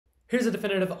Here's a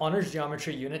definitive honors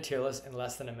geometry unit tier list in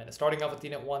less than a minute. Starting off with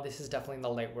unit 1, this is definitely in the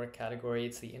light work category.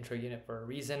 It's the intro unit for a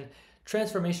reason.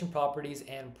 Transformation properties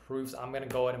and proofs, I'm going to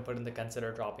go ahead and put in the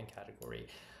consider dropping category.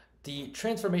 The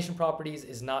transformation properties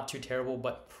is not too terrible,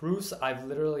 but proofs, I've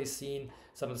literally seen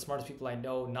some of the smartest people I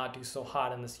know not do so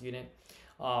hot in this unit.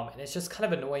 And it's just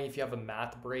kind of annoying if you have a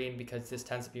math brain, because this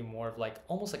tends to be more of like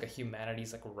almost like a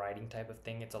humanities, like a writing type of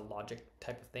thing. It's a logic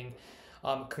type of thing.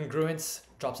 Congruence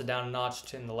drops it down a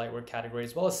notch in the light work category,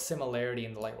 as well as similarity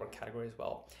in the light work category as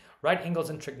well. Right angles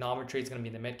and trigonometry is going to be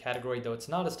in the mid category, though it's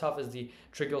not as tough as the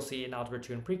trig you'll see in Algebra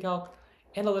 2 and Pre-Calc.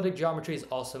 Analytic geometry is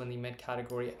also in the mid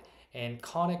category, and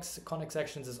conic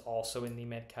sections is also in the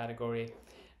mid category.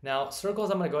 Now, circles,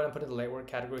 I'm going to go ahead and put in the light work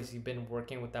category, so you've been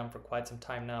working with them for quite some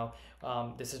time now.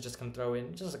 This is just going to throw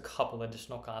in just a couple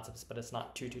additional concepts, but it's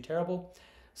not too terrible.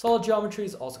 Solid geometry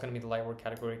is also going to be the light work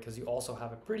category, because you also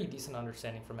have a pretty decent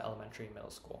understanding from elementary and middle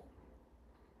school.